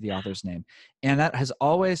 that's the author's name. And that has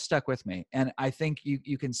always stuck with me. And I think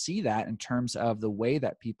you can see that in terms of the way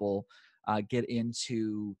that people get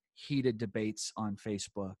into heated debates on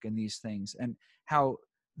Facebook and these things, and how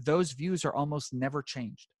those views are almost never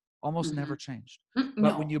changed. Never changed.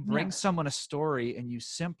 But when you bring someone a story and you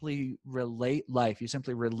simply relate life, you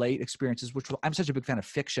simply relate experiences, which I'm such a big fan of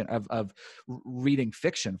fiction, of reading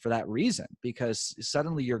fiction for that reason, because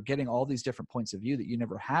suddenly you're getting all these different points of view that you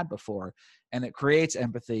never had before, and it creates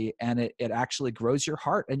empathy, and it actually grows your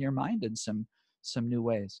heart and your mind in some new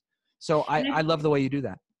ways. So I love the way you do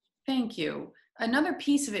that. Thank you. Another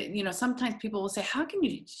piece of it, sometimes people will say, how can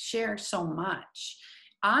you share so much?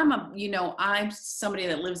 I'm somebody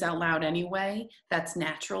that lives out loud anyway. That's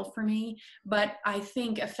natural for me. But I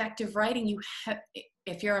think effective writing,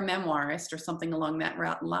 if you're a memoirist or something along that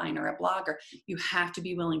line, or a blogger, you have to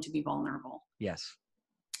be willing to be vulnerable. Yes.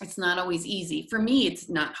 It's not always easy. For me, it's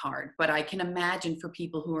not hard, but I can imagine for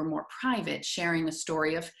people who are more private, sharing a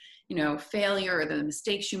story of, failure or the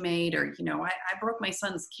mistakes you made, or, I broke my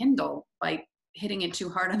son's Kindle by hitting it too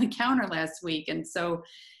hard on the counter last week. And so,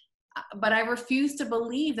 but I refuse to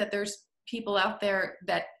believe that there's people out there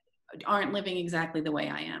that aren't living exactly the way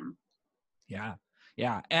I am. Yeah.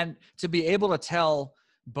 Yeah. And to be able to tell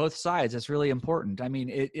both sides, is really important. I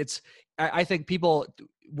mean, I think people,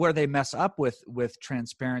 where they mess up with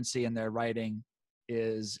transparency in their writing,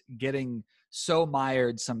 is getting so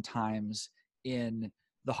mired sometimes in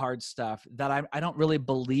the hard stuff that I don't really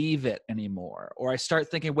believe it anymore. Or I start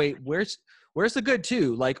thinking, wait, where's the good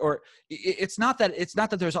too? Like, or it's not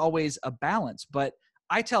that there's always a balance, but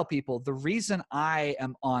I tell people the reason I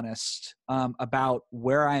am honest about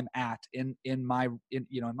where I'm at in my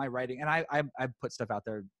writing, and I put stuff out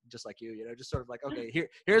there just like you, just sort of like, okay,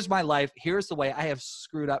 here's my life, here's the way I have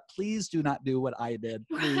screwed up. Please do not do what I did.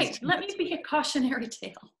 Right. Let me be a cautionary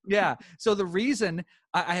tale. Yeah. So the reason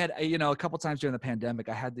I had, a couple times during the pandemic,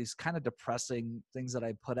 I had these kind of depressing things that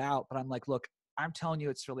I put out, but I'm like, look, I'm telling you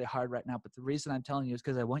it's really hard right now, but the reason I'm telling you is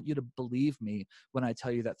because I want you to believe me when I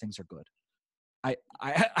tell you that things are good.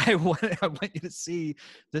 I want you to see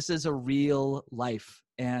this is a real life.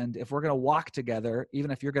 And if we're going to walk together, even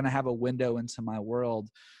if you're going to have a window into my world,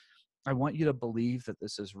 I want you to believe that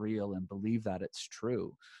this is real and believe that it's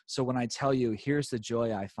true. So when I tell you, here's the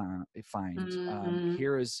joy I find,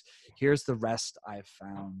 here's the rest I've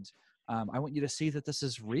found. I want you to see that this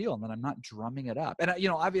is real and that I'm not drumming it up. And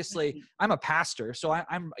obviously I'm a pastor, so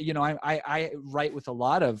I write with a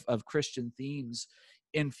lot of Christian themes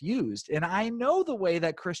infused, and I know the way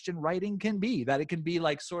that Christian writing can be, that it can be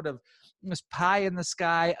like sort of this pie in the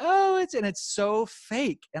sky. It's so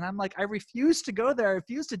fake. And I'm like, I refuse to go there. I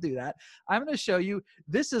refuse to do that. I'm going to show you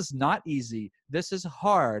this is not easy. This is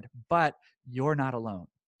hard, but you're not alone.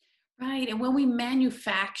 Right. And when we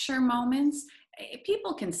manufacture moments,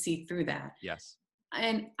 people can see through that. Yes.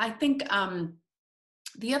 And I think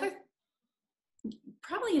the other,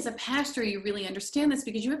 probably as a pastor, you really understand this,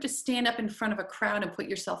 because you have to stand up in front of a crowd and put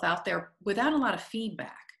yourself out there without a lot of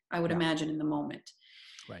feedback, I would imagine, in the moment.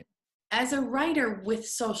 Right. As a writer with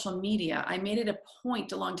social media, I made it a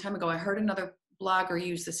point a long time ago. I heard another blogger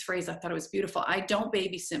use this phrase. I thought it was beautiful. I don't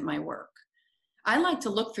babysit my work. I like to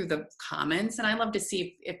look through the comments, and I love to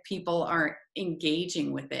see if people are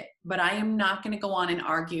engaging with it, but I am not going to go on and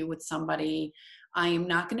argue with somebody. I am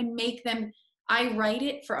not going to make them, I write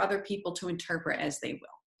it for other people to interpret as they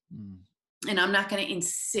will. Mm. And I'm not going to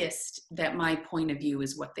insist that my point of view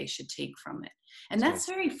is what they should take from it. And that's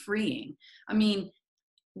very freeing. I mean,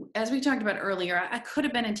 as we talked about earlier, I could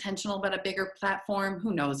have been intentional about a bigger platform.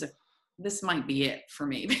 Who knows if this might be it for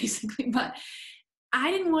me, basically, but I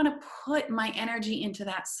didn't want to put my energy into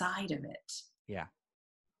that side of it. Yeah.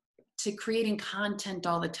 To creating content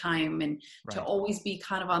all the time and to always be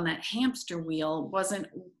kind of on that hamster wheel wasn't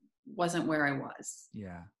where I was.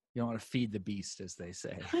 Yeah. You don't want to feed the beast, as they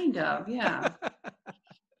say. Kind of, yeah.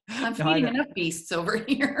 I'm feeding enough beasts over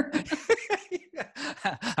here.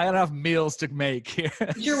 I got enough meals to make here.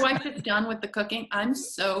 Is your wife just done with the cooking? I'm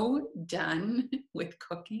so done with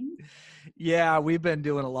cooking. Yeah, we've been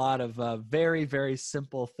doing a lot of very, very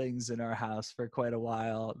simple things in our house for quite a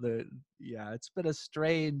while. It's been a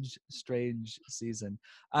strange season.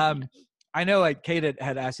 I know like Kate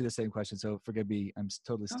had asked you the same question, so forgive me, I'm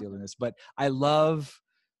totally stealing this, but I love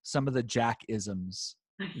some of the Jack-isms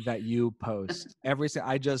that you post.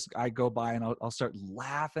 I go by and I'll start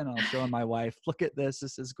laughing. I'll show my wife, look at this.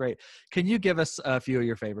 This is great. Can you give us a few of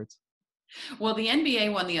your favorites? Well, the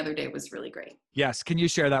NBA one the other day was really great. Yes. Can you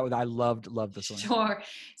share that with, I loved this one. Sure.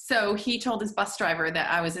 So he told his bus driver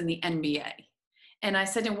that I was in the NBA. And I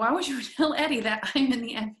said, and why would you tell Eddie that I'm in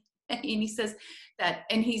the NBA? And he says that,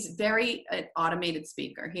 and he's very automated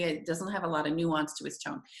speaker. He doesn't have a lot of nuance to his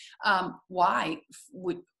tone. Why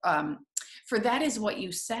would, for that is what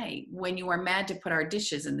you say when you are mad to put our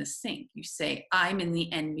dishes in the sink. You say, I'm in the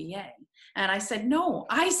NBA. And I said, no,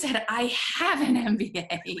 I said, I have an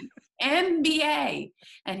MBA, MBA.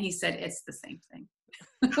 And he said, it's the same thing.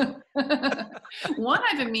 One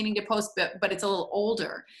I've been meaning to post, but it's a little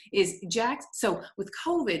older, is Jack's. So with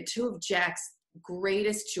COVID, two of Jack's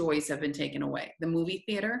greatest joys have been taken away: the movie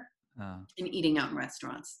theater and eating out in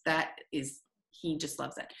restaurants. That is, he just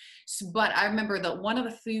loves that. So, but I remember that one of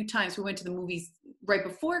the few times we went to the movies right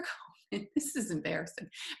before COVID, this is embarrassing,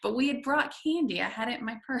 but we had brought candy. I had it in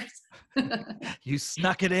my purse. You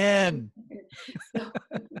snuck it in. So,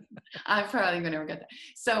 I'm probably going to regret that.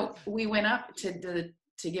 So we went up to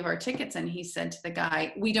give our tickets, and he said to the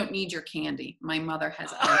guy, we don't need your candy. My mother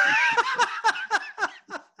has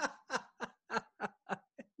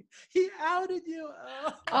He outed you.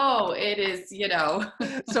 Oh, it is,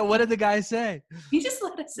 So what did the guy say? He just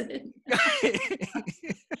let us in.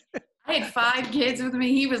 I had 5 kids with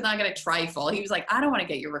me. He was not going to trifle. He was like, I don't want to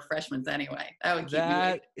get your refreshments anyway. That would keep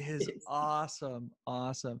That is awesome.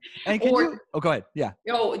 Awesome. And go ahead. Yeah.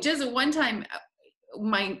 Just one time,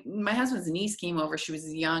 my husband's niece came over. She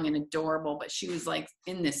was young and adorable, but she was like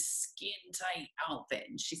in this skin tight outfit.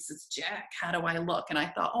 And she says, Jack, how do I look? And I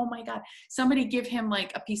thought, oh my God, somebody give him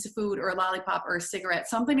like a piece of food or a lollipop or a cigarette,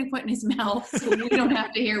 something to put in his mouth so we don't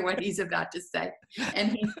have to hear what he's about to say.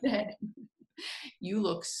 And he said, you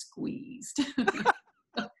look squeezed.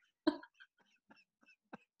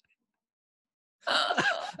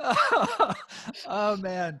 Oh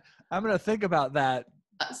man, I'm going to think about that.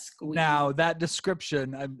 Now that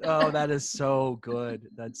description, that is so good.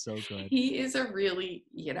 That's so good. He is a really,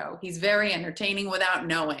 he's very entertaining without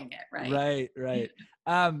knowing it, right? Right.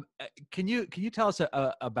 Can you tell us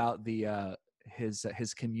about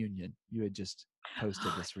his communion? You had just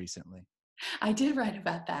posted this recently. I did write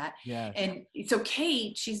about that. Yeah. And so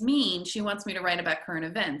Kate, she's mean. She wants me to write about current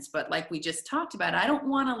events, but like we just talked about, I don't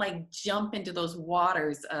want to like jump into those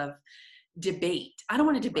waters of debate. I don't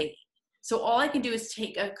want to debate. Right. So all I can do is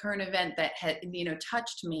take a current event that had,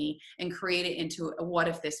 touched me and create it into a what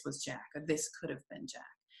if this was Jack, or this could have been Jack.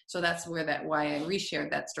 So that's why I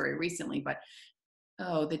reshared that story recently. But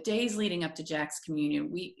the days leading up to Jack's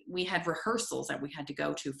communion, we had rehearsals that we had to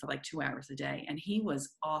go to for like 2 hours a day, and he was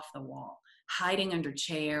off the wall, hiding under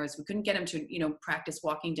chairs. We couldn't get him to, practice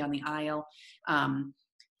walking down the aisle.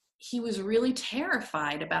 He was really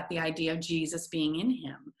terrified about the idea of Jesus being in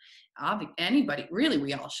him. Anybody, really,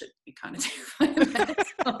 we all should be kind of terrified of that.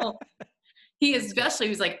 So he especially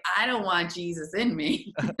was like, I don't want Jesus in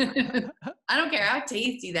me. I don't care how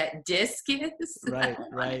tasty that disc is.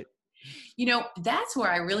 Right. That's where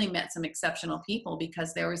I really met some exceptional people,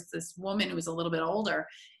 because there was this woman who was a little bit older,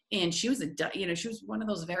 and she was she was one of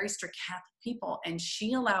those very strict Catholic people, and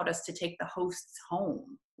she allowed us to take the hosts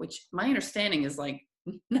home, which my understanding is like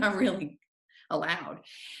not really allowed.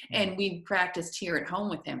 And we practiced here at home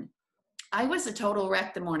with him. I was a total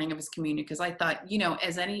wreck the morning of his communion because I thought,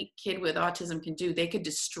 as any kid with autism can do, they could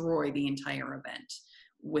destroy the entire event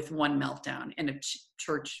with one meltdown in a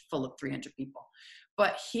church full of 300 people.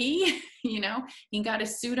 But he, he got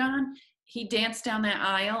his suit on, he danced down that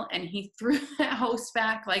aisle, and he threw that host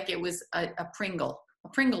back like it was a Pringle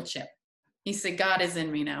chip. He said, God is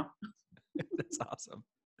in me now. That's awesome.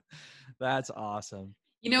 That's awesome.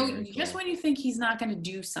 Just when you think he's not going to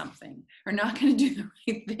do something or not going to do the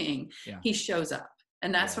right thing, he shows up.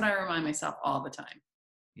 And that's what I remind myself all the time.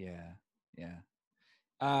 Yeah.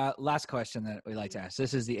 Yeah. Last question that we like to ask.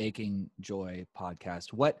 This is the Aching Joy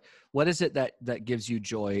podcast. What is it that gives you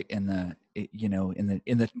joy in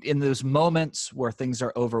those moments where things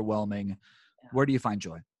are overwhelming? Yeah. Where do you find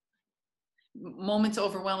joy? Moments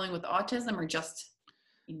overwhelming with autism or just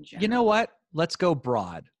in general? You know what? Let's go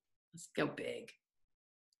broad. Let's go big.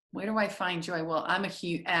 Where do I find joy? Well, I'm a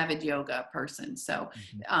huge avid yoga person. So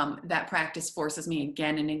that practice forces me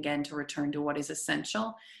again and again to return to what is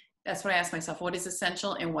essential. That's what I ask myself, what is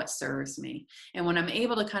essential and what serves me? And when I'm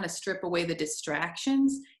able to kind of strip away the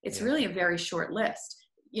distractions, it's really a very short list.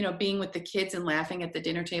 Being with the kids and laughing at the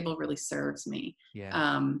dinner table really serves me.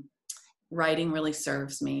 Yeah. Writing really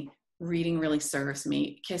serves me. Reading really serves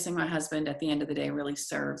me. Kissing my husband at the end of the day really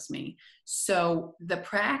serves me. So the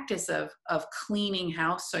practice of cleaning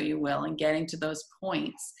house, so you will, and getting to those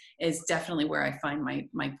points is definitely where I find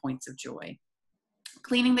my points of joy.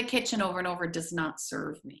 Cleaning the kitchen over and over does not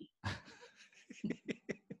serve me.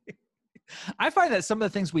 I find that some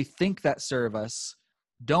of the things we think that serve us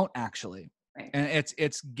don't actually. Right. And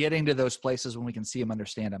it's getting to those places when we can see them,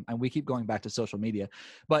 understand them. And we keep going back to social media,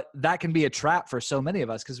 but that can be a trap for so many of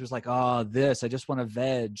us because it was like, I just want to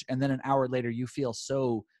veg. And then an hour later you feel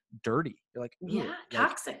so dirty. You're like,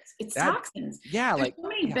 toxics. It's toxins. Yeah. There's so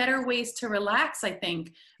many better ways to relax, I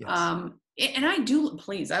think. Yes. And I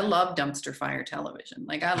love dumpster fire television.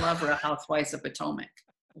 Like I love Real Housewives of Potomac.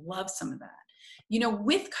 Love some of that.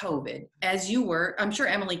 With COVID, as you were, I'm sure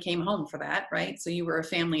Emily came home for that, right? So you were a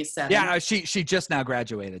family of 7. Yeah, she just now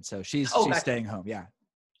graduated, so she's staying home. Yeah.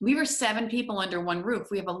 We were 7 people under one roof.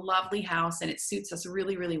 We have a lovely house and it suits us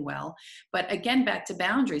really, really well. But again, back to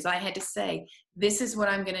boundaries, I had to say, this is what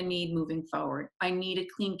I'm going to need moving forward. I need a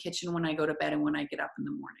clean kitchen when I go to bed and when I get up in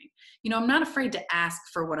the morning. I'm not afraid to ask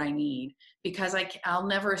for what I need because I'll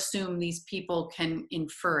never assume these people can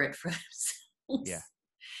infer it for themselves. Yeah.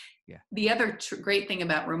 Yeah. The other great thing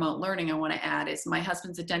about remote learning I want to add is my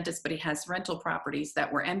husband's a dentist, but he has rental properties that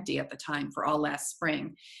were empty at the time for all last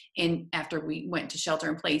spring. And after we went to shelter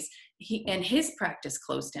in place, his practice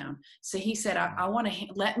closed down. So he said, I want to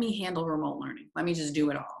let me handle remote learning. Let me just do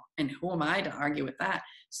it all. And who am I to argue with that?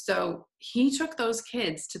 So he took those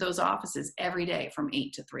kids to those offices every day from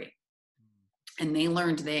 8 to 3 and they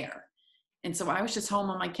learned there. And so I was just home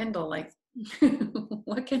on my Kindle, like,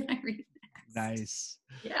 what can I read? Nice.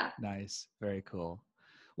 Yeah. Nice. Very cool.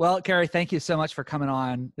 Well, Carrie, thank you so much for coming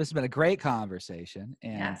on. This has been a great conversation.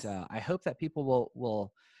 And I hope that people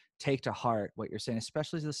will take to heart what you're saying,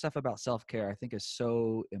 especially the stuff about self-care. I think is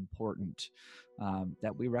so important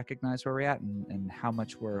that we recognize where we're at and how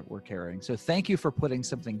much we're carrying. So thank you for putting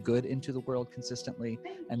something good into the world consistently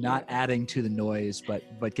and not adding to the noise,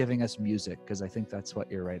 but giving us music, because I think that's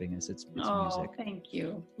what your writing is. It's music. Thank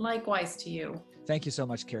you. Likewise to you. Thank you so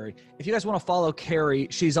much, Carrie. If you guys want to follow Carrie,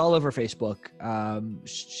 she's all over Facebook.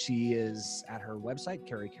 She is at her website,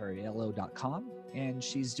 Cariello.com, and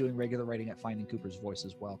she's doing regular writing at Finding Cooper's Voice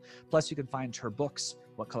as well. Plus, you can find her books,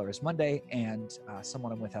 What Color is Monday, and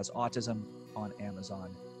Someone I'm With Has Autism on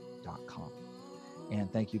Amazon.com.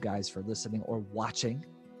 And thank you guys for listening or watching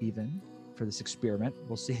even for this experiment.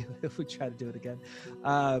 We'll see if we try to do it again.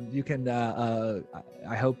 You can,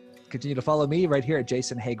 I hope, continue to follow me right here at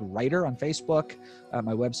Jason Haig Writer on Facebook,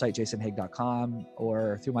 my website, jasonhaig.com,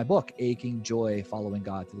 or through my book, Aching Joy, Following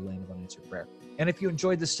God Through the Land of Unanswered Prayer. And if you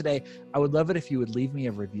enjoyed this today, I would love it if you would leave me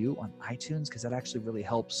a review on iTunes, because that actually really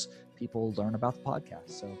helps people learn about the podcast.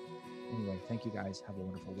 So anyway, thank you guys. Have a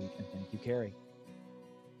wonderful week. And thank you, Carrie.